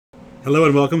Hello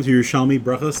and welcome to Yerushalmi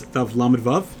Berachos Tav Lamed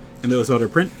Vav in the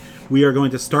Ozoder print. We are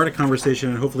going to start a conversation,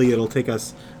 and hopefully it'll take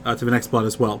us to the next plot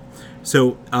as well.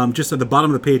 So, just at the bottom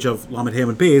of the page of Lamed Ham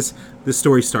and Beis, this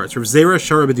story starts. Rav Zera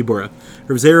Shara B'Dibura.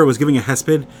 Rav Zera was giving a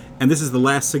hesped, and this is the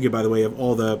last sugya, by the way, of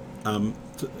all the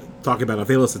talking about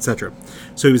Avelos, etc.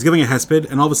 So he was giving a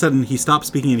hesped, and all of a sudden he stopped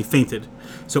speaking and he fainted.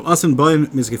 So us and Boy and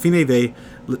Mizgafine, they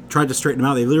tried to straighten him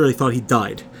out. They literally thought he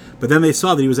died, but then they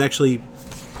saw that he was actually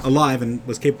alive and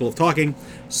was capable of talking.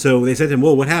 So they said to him,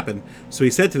 "Whoa, what happened?" So he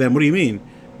said to them, "What do you mean?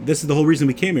 This is the whole reason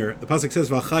we came here." The pasuk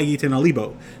says, "V'achai yiten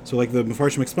alibo." So, like the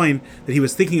Mefarshim explained, that he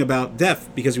was thinking about death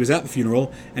because he was at the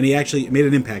funeral, and he actually made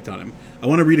an impact on him. I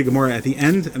want to read a Gemara at the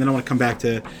end, and then I want to come back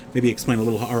to maybe explain a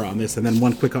little ha'ara on this, and then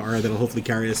one quick ha'ara that'll hopefully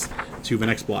carry us to the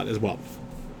next blot as well.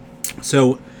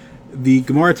 So, the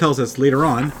Gemara tells us later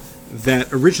on that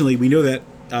originally we know that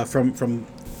from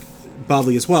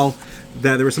Bavli as well,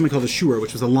 that there was something called a shura,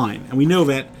 which was a line. And we know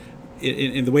that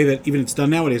in the way that even it's done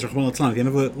nowadays, at the end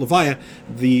of a Levaya,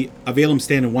 the Avelim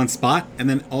stand in one spot, and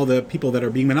then all the people that are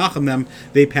being menachem them,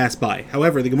 they pass by.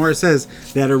 However, the Gemara says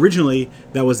that originally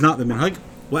that was not the minhag.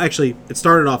 Well, actually, it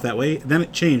started off that way, then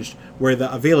it changed, where the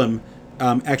Avelim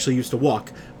actually used to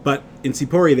walk. But in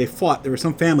Sipori, they fought. There were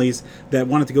some families that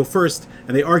wanted to go first,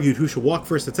 and they argued who should walk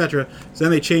first, etc. So then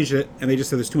they changed it, and they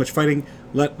just said there's too much fighting.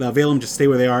 Let the Avelim just stay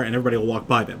where they are, and everybody will walk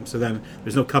by them. So then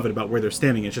there's no covet about where they're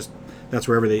standing. It's just that's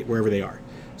wherever they are.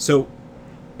 So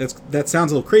that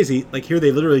sounds a little crazy. Like here,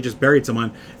 they literally just buried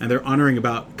someone, and they're honoring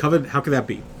about covet. How could that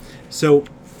be? So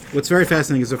what's very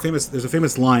fascinating is there's a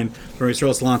famous line from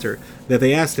Yisrael Salanter that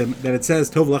they asked him that it says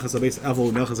Tov lachas abeis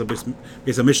avol melchas abeis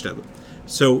hamishtav.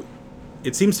 So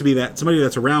it seems to be that somebody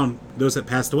that's around those that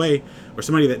passed away, or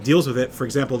somebody that deals with it, for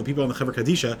example, the people on the Chaver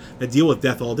Kadisha that deal with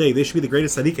death all day, they should be the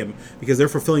greatest tzaddikim because they're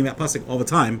fulfilling that pasuk all the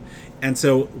time. And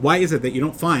so, why is it that you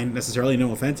don't find necessarily,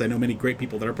 no offense, I know many great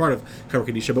people that are part of Chaver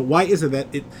Kadisha, but why is it that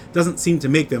it doesn't seem to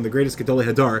make them the greatest Gedolei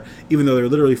Hadar, even though they're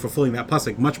literally fulfilling that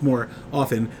pasuk much more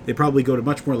often? They probably go to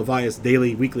much more levayas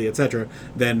daily, weekly, etc.,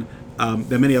 than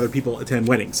many other people attend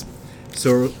weddings.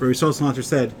 So Yisrael Salanter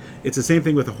said, it's the same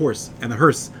thing with a horse and the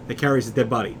hearse that carries a dead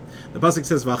body. The pasuk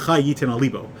says, "V'achai yiten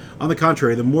alibo." On the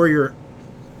contrary, the more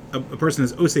a person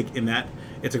is osik in that,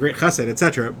 it's a great chesed,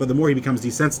 etc., but the more he becomes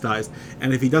desensitized,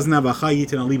 and if he doesn't have a chai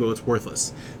yitin alibo, it's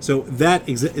worthless. So that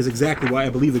is exactly why I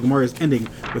believe the Gemara is ending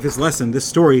with this lesson, this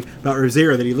story about Rav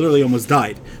Zera, that he literally almost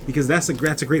died, because that's a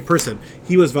great person.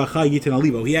 He was v'chai yitin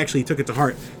alibo. He actually took it to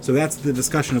heart. So that's the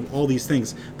discussion of all these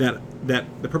things, that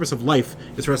the purpose of life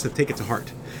is for us to take it to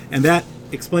heart. And that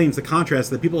explains the contrast.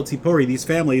 The people at Tzipori, these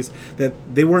families, that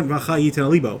they weren't v'chai yitin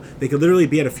alibo. They could literally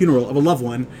be at a funeral of a loved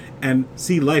one and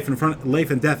see life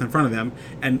and death in front of them,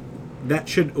 and that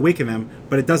should awaken them,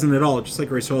 but it doesn't at all, just like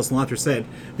Yisrael Salanter said,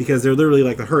 because they're literally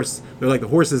like the hearse. They're like the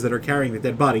horses that are carrying the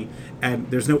dead body, and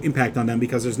there's no impact on them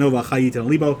because there's no v'chai yitin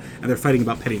alibo, and they're fighting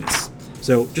about pettiness.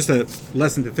 So just a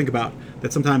lesson to think about,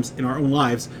 that sometimes in our own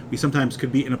lives, we sometimes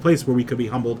could be in a place where we could be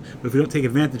humbled, but if we don't take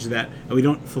advantage of that, and we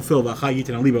don't fulfill the v'chai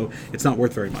yitin alibo, it's not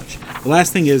worth very much. The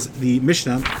last thing is the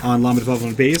Mishnah on Lamed Vav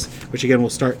and Beis, which again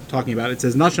we'll start talking about. It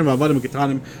says, Nashim v'avadim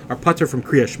u'ketanim are patur from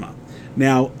Kriya Shema.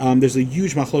 Now, there's a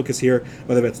huge machlokas here,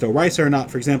 whether it's Doraisa or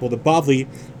not. For example, the Bavli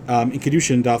in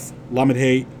Kedushin Daf Lamed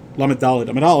Hey, Lamed Daled,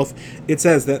 Lamed Aleph, it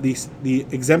says that the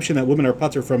exemption that women are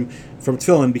patur from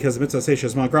Tefillin because of mitzvah say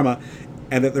shazma grama,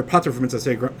 and that they're patur from mitzvah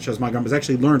say shazma grama is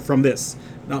actually learned from this,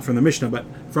 not from the Mishnah, but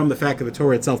from the fact that the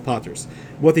Torah itself paturs.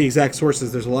 What the exact source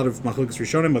is, there's a lot of machlokas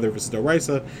rishonim, whether it's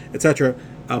Doraisa, etc.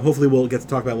 Hopefully we'll get to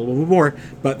talk about it a little bit more,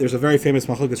 but there's a very famous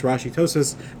machlokas Rashi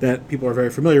Tosas that people are very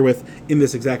familiar with in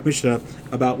this exact Mishnah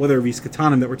about whether these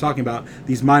katanim that we're talking about,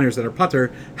 these minors that are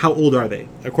patur, how old are they?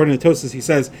 According to Tosas, he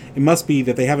says it must be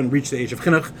that they haven't reached the age of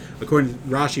chinuch. According to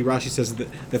Rashi says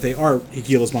that they are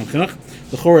higil zman chinuch.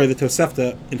 The Chorah, the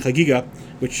Tosefta in Chagiga,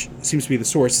 which seems to be the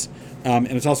source, and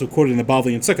it's also quoted in the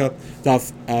Bavli and Sukkah,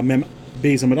 Daf Mem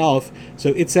Beis Amud Aleph. So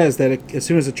it says that as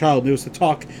soon as a child knows to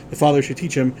talk, the father should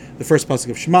teach him the first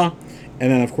pasuk of Shema,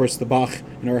 and then of course the Bach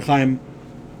in Orach Chaim,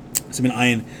 Siman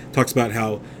Ayin, talks about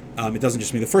how it doesn't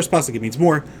just mean the first pasuk, it means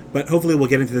more, but hopefully we'll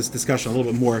get into this discussion a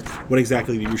little bit more, what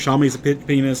exactly the Yerushalmi's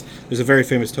opinion is. There's a very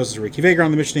famous Tosas Reki Veger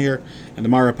on the Mishnah here, and the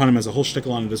Mara Panim has a whole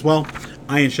shtickle on it as well.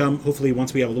 Ayin Sham, hopefully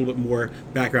once we have a little bit more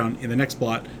background in the next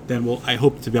plot, then I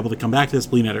hope to be able to come back to this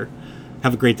Bli Neder.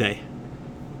 Have a great day.